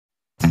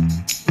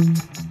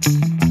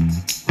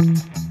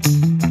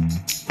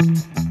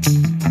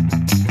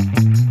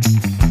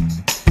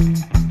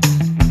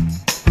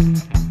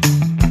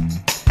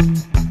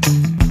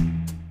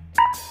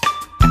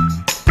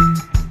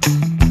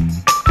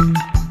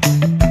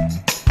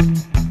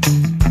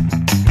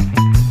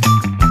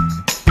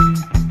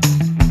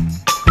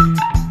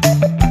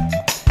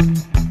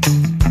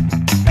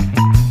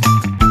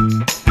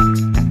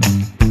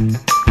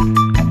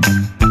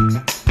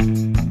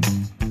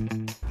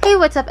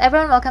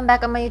everyone? Welcome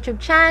back on my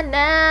YouTube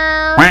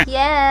channel.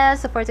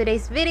 Yes, so for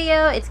today's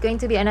video, it's going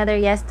to be another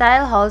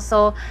yesstyle haul.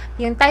 So,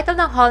 yung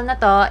title ng haul na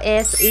to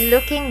is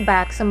Looking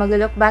Back. So,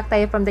 mag-look back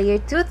tayo from the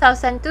year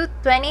 2000 to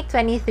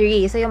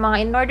 2023. So, yung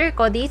mga in-order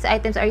ko, these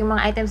items are yung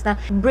mga items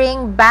na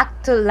bring back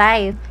to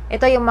life.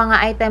 Ito yung mga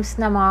items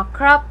na mga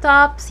crop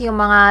tops, yung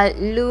mga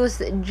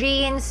loose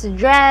jeans,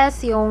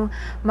 dress, yung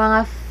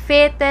mga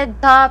fitted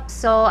tops.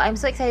 So, I'm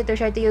so excited to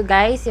share to you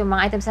guys yung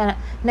mga items na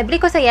nabili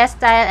ko sa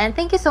yesstyle. And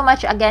thank you so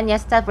much again,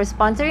 yesstyle, for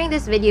sponsoring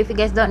this video. If you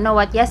guys don't know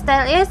what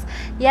yesstyle is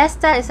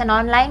an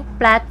online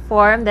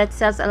platform that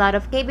sells a lot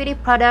of K-beauty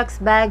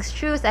products, bags,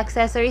 shoes,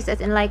 accessories,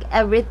 as in like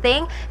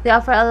everything. They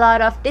offer a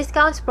lot of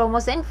discounts,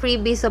 promos, and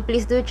freebies. So,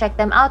 please do check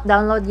them out.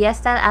 Download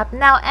yesstyle app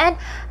now. And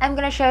I'm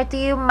gonna share to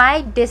you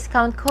my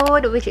discount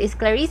code, which is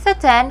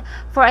CLARISSA10,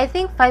 for I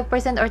think 5%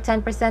 or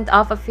 10%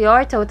 off of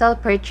your total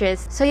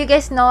purchase. So, you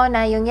guys know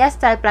na yung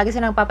yesstyle, palagi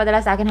silang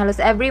papadala sa akin halos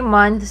every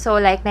month. So,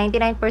 like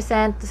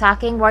 99% sa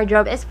aking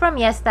wardrobe is from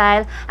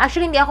yesstyle.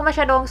 Actually, hindi ako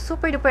masyadong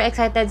super duper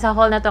excited sa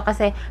haul na to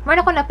kasi meron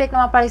ako na-pick ng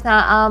mga price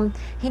na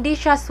hindi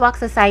siya swak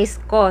sa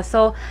size ko.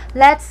 So,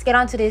 let's get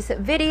on to this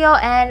video,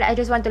 and I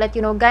just want to let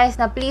you know guys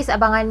na please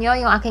abangan nyo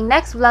yung aking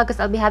next vlog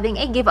because I'll be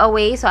having a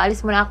giveaway. So,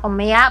 alis muna ako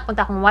maya,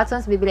 punta akong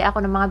Watson's, bibili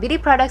ako ng mga beauty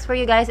products for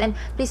you guys, and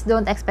please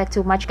don't expect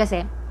too much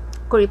kasi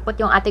kuripot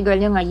yung ate girl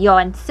nyo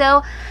ngayon.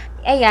 So,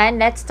 ayan,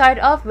 let's start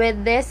off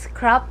with this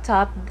crop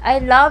top. I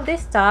love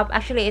this top.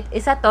 Actually,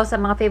 isa to sa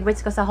mga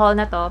favorites ko sa haul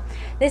na to.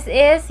 This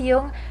is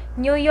yung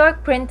New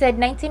York printed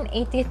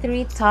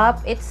 1983 top.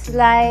 It's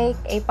like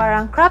a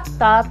parang crop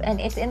top and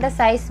it's in the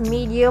size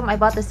medium. I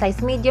bought the size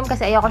medium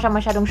kasi ayoko siya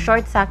masyadong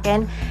short sa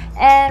akin.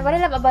 And what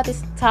I love about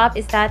this top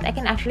is that I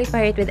can actually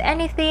pair it with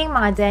anything.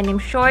 Mga denim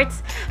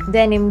shorts,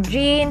 denim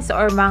jeans,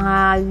 or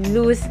mga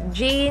loose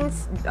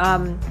jeans,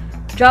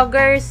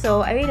 joggers.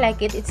 So I really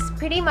like it. It's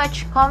pretty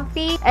much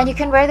comfy, and you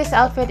can wear this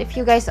outfit if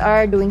you guys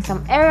are doing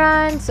some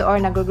errands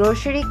or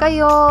nag-grocery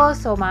kayo.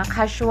 So mga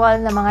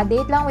casual na mga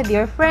date lang with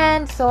your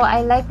friends. So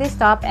I like this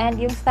top, and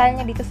yung style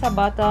niya dito sa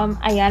bottom,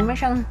 ayan, may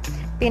siyang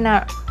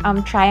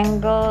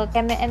triangle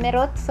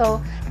emerald. So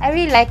I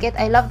really like it.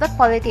 I love the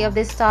quality of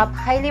this top.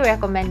 Highly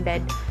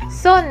recommended.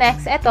 So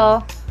next,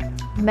 ito,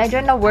 medyo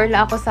na-whirl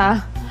ako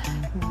sa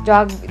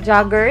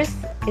joggers.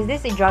 Is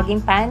this a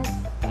jogging pants?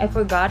 I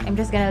forgot. I'm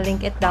just gonna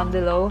link it down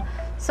below.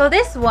 So,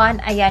 this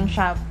one, ayan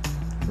siya.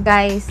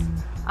 Guys,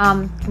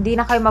 hindi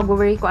na kayo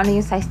mag-worry kung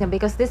ano yung size niya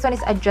because this one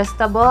is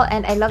adjustable,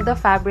 and I love the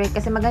fabric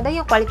kasi maganda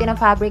yung quality ng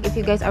fabric if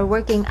you guys are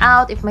working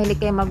out, if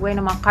mahilig kayo mag-wear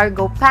ng mga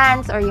cargo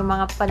pants or yung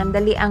mga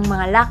panandaliang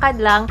mga lakad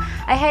lang.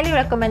 I highly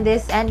recommend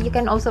this, and you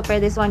can also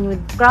pair this one with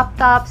crop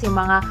tops, yung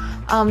mga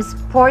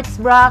sports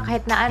bra,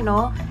 kahit na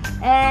ano.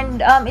 And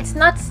it's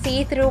not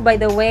see-through, by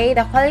the way.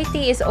 The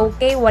quality is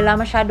okay.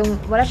 Wala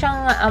siyang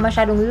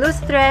masyadong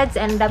loose threads,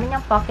 and dami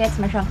niyang pockets.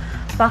 May siyang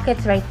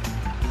pockets right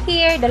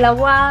here,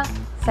 dalawa,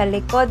 sa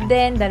likod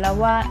din,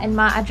 dalawa, and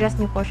ma-adjust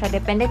niyo po siya.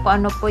 Depende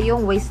kung ano po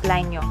yung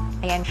waistline niyo.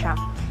 Ayan siya.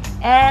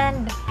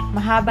 And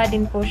mahaba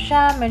din po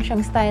siya. Meron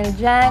siyang style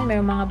dyan.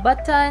 Meron mga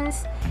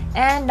buttons,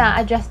 and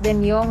na-adjust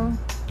din yung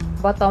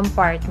bottom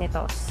part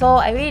nito. So,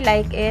 I really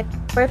like it.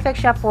 Perfect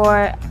siya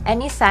for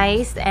any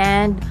size,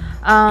 and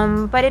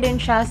pwede din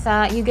siya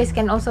sa, you guys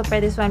can also pair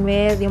this one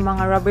with yung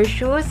mga rubber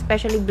shoes,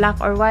 especially black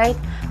or white.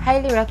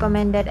 Highly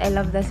recommended. I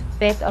love the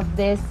fit of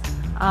this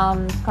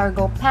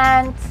cargo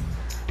pants.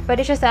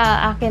 Pwede siya sa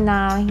akin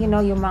na, you know,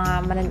 yung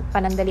mga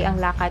panandali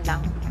ang lakad lang.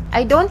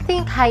 I don't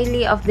think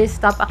highly of this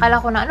top. Akala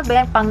ko na, ano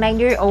ba yan, pang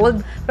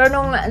 9-year-old. Pero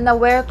nung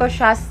na-wear ko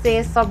siya,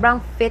 sis, sobrang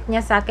fit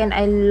niya sa akin.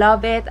 I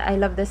love it. I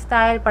love the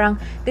style.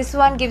 Parang, this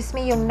one gives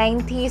me yung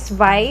 90s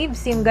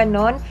vibes, yung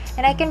ganon.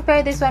 And I can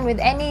pair this one with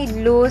any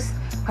loose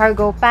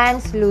cargo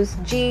pants, loose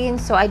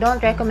jeans. So, I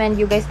don't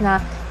recommend you guys na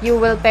you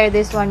will pair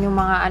this one yung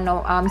mga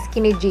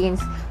skinny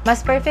jeans.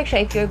 Mas perfect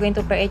siya if you're going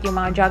to pair it yung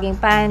mga jogging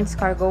pants,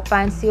 cargo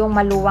pants, yung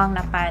maluwang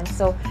na pants.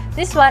 So,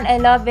 this one, I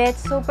love it.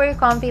 Super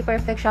comfy.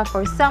 Perfect siya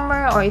for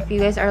summer, or if you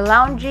guys are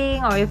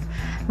lounging, or if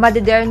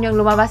madidare yung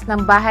lumabas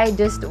ng bahay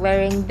just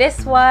wearing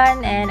this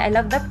one. And I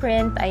love the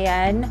print.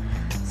 Ayan.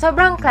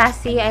 Sobrang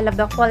classy. I love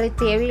the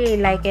quality. I really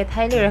like it.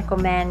 Highly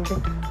recommend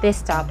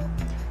this top.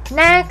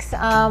 Next,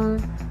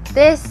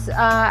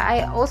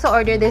 I also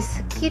ordered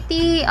this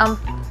kitty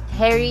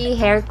hairy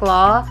hair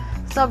claw.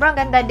 Sobrang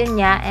ganda din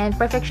niya, and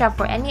perfect siya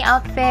for any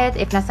outfit.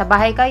 If nasa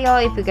bahay kayo,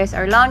 if you guys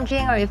are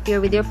lounging, or if you're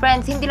with your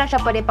friends. Hindi lang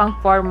siya pwede pang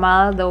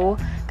formal though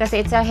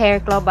kasi it's a hair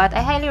claw, but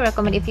I highly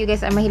recommend if you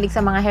guys are mahilig sa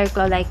mga hair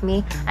claw like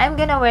me. I'm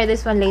gonna wear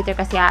this one later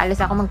kasi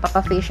aalis ako,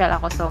 magpapa-facial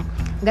ako. So,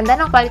 ganda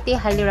ng quality.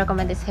 Highly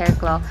recommend this hair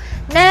claw.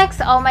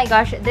 Next, oh my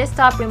gosh, this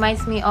top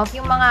reminds me of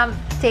yung mga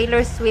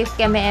Taylor Swift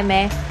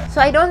keme-eme. So,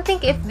 I don't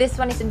think if this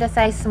one is in the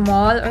size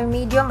small or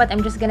medium, but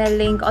I'm just gonna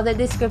link all the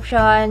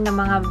description ng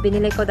mga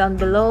binili ko down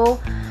below.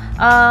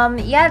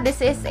 Yeah,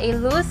 this is a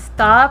loose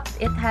top.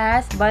 It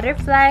has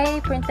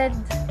butterfly printed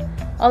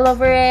all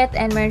over it,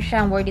 and meron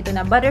siyang word dito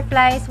na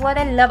butterflies.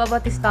 What I love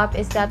about this top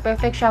is that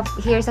perfect siya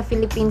here sa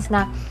Philippines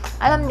na,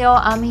 alam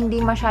nyo, hindi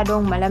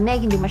masyadong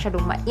malamig, hindi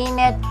masyadong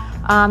mainit.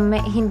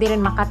 hindi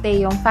rin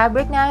makate yung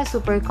fabric niya,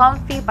 super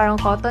comfy, parang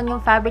cotton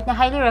yung fabric niya.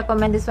 Highly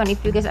recommend this one if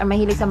you guys are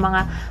mahilig sa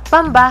mga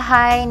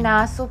pambahay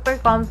na super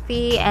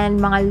comfy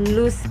and mga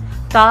loose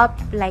top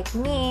like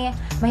me.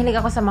 Mahilig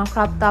ako sa mga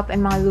crop top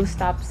and mga loose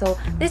top. So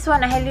this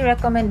one, I highly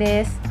recommend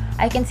this.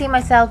 I can see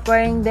myself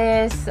wearing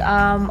this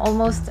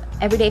almost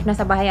everyday if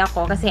nasa bahay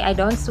ako kasi I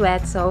don't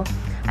sweat. So,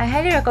 I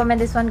highly recommend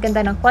this one.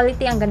 Ganda ng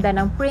quality, ang ganda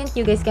ng print.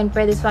 You guys can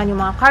pair this one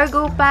yung mga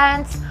cargo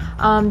pants,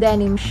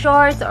 denim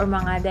shorts, or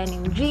mga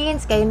denim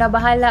jeans. Kayo na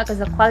bahala kasi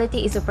the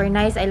quality is super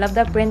nice. I love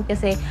the print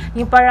kasi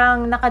yung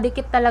parang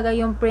nakadikit talaga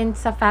yung print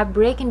sa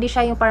fabric. Hindi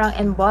siya yung parang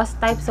embossed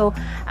type. So,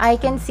 I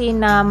can see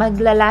na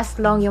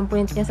maglalast long yung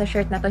print niya sa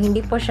shirt na to.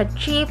 Hindi po siya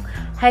cheap.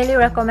 Highly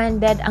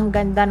recommended. Ang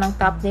ganda ng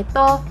top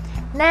nito.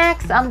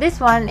 Next, this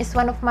one is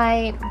one of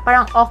my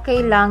parang okay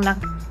lang na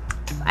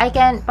I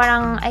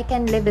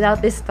can live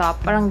without this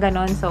top, parang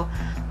ganon. So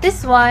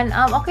this one,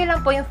 okay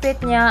lang po yung fit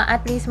niya.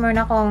 At least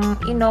meron akong,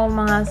 you know,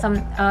 mga some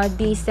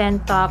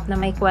decent top na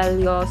may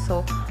kwelyo.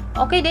 So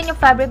okay din yung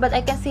fabric, but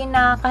I can see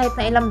na kahit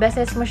na ilang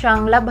beses mo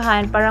siyang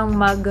labhan, parang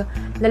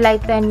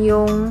mag-lighten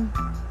yung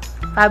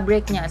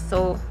fabric niya.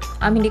 So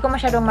hindi ko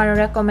masyadong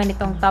ma-recommend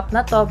itong top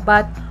na to,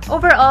 but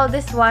overall,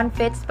 this one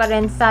fits pa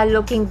rin sa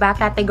looking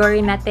back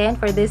category natin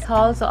for this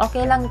haul. So,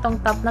 okay lang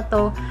itong top na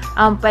to.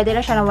 Pwede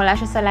na siya na wala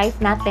siya sa life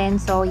natin.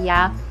 So,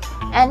 yeah.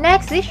 And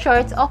next, these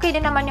shorts. Okay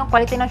din naman yung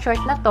quality ng short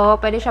na to.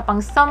 Pwede siya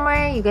pang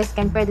summer. You guys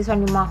can pair this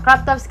one with mga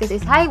crop tops because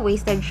it's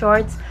high-waisted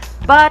shorts.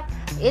 But,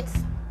 it's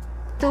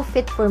too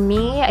fit for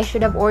me. I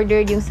should have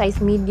ordered yung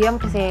size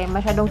medium kasi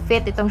masyadong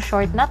fit itong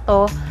short na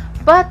to.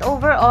 But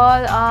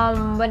overall,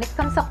 when it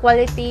comes to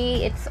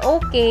quality, it's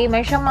okay.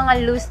 May siyang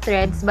mga loose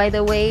threads, by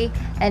the way.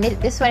 And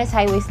this one is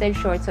high-waisted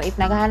shorts. So, if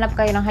naghahanap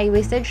kayo ng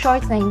high-waisted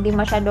shorts na hindi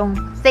masyadong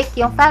thick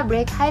yung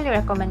fabric, highly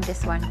recommend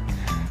this one.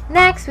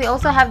 Next, we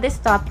also have this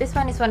top. This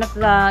one is one of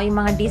the yung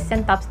mga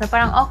decent tops na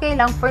parang okay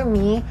lang for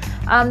me.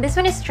 This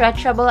one is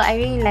stretchable.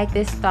 I really like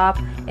this top.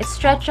 It's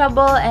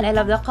stretchable and I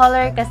love the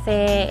color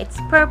kasi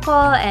it's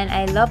purple and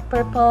I love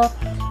purple.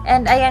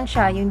 And ayan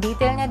siya, yung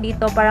detail niya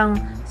dito parang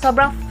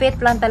sobrang fit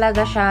lang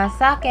talaga siya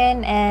sa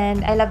akin,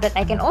 and I love that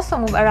I can also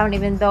move around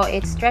even though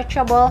it's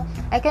stretchable.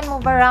 I can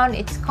move around,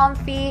 it's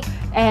comfy,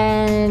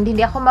 and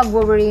hindi ako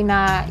mag-worry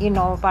na, you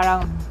know,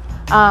 parang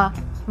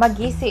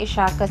magisi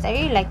siya because I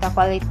really like the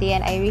quality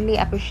and I really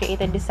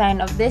appreciate the design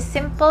of this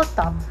simple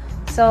top.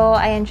 So,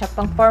 ayan siya,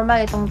 pang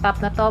formal itong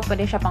top na to.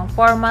 Pwede siya pang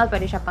formal,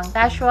 pwede siya pang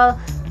casual.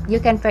 You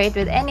can pair it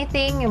with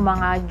anything, yung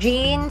mga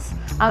jeans.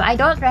 I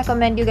don't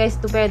recommend you guys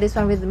to pair this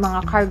one with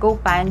mga cargo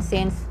pants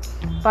since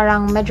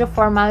parang medyo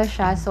formal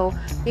siya. So,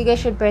 you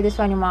guys should pair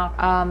this one yung mga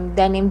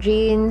denim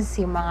jeans,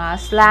 yung mga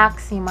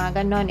slacks, yung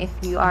mga ganon. If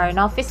you are an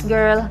office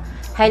girl,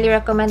 highly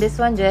recommend this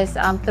one. Just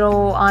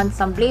throw on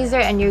some blazer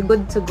and you're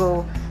good to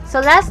go. So,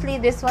 lastly,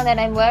 this one that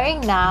I'm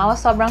wearing now,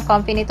 sobrang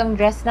comfy nitong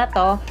dress na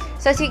to.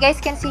 So, as you guys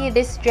can see,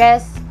 this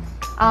dress,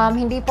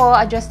 hindi po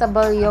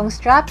adjustable yung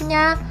strap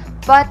niya.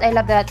 But I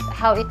love that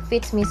how it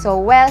fits me so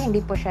well. Hindi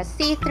po siya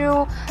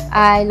see-through.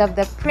 I love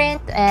the print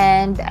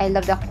and I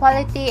love the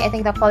quality. I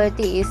think the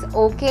quality is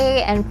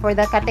okay. And for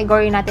the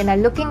category natin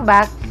na looking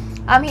back,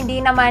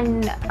 hindi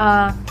naman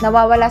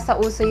nawawala sa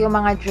uso yung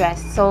mga dress.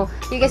 So,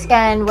 you guys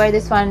can wear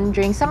this one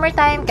during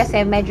summertime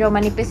kasi medyo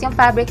manipis yung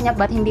fabric niya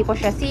but hindi po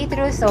siya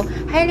see-through. So,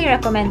 highly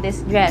recommend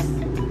this dress.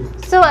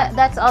 So,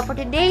 that's all for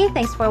today.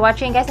 Thanks for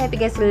watching, guys. I hope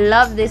you guys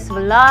love this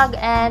vlog.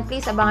 And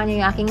please, abangan nyo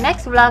yung aking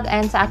next vlog.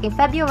 And sa aking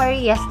February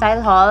yesstyle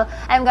haul,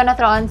 I'm gonna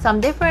throw on some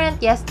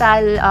different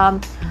yesstyle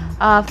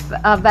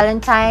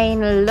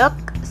Valentine look.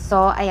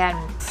 So, ayan.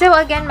 So,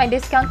 again, my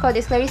discount code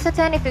is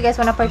CLARISSA10 if you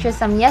guys wanna purchase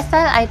some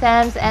yesstyle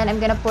items. And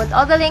I'm gonna put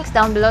all the links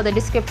down below the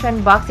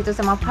description box ito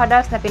sa mga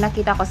products na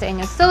pinakita ko sa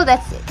inyo. So,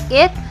 that's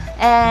it.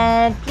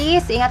 And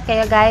please, ingat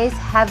kayo guys.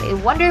 Have a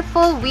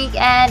wonderful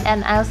weekend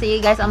and I'll see you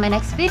guys on my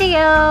next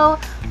video.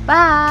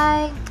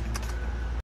 Bye!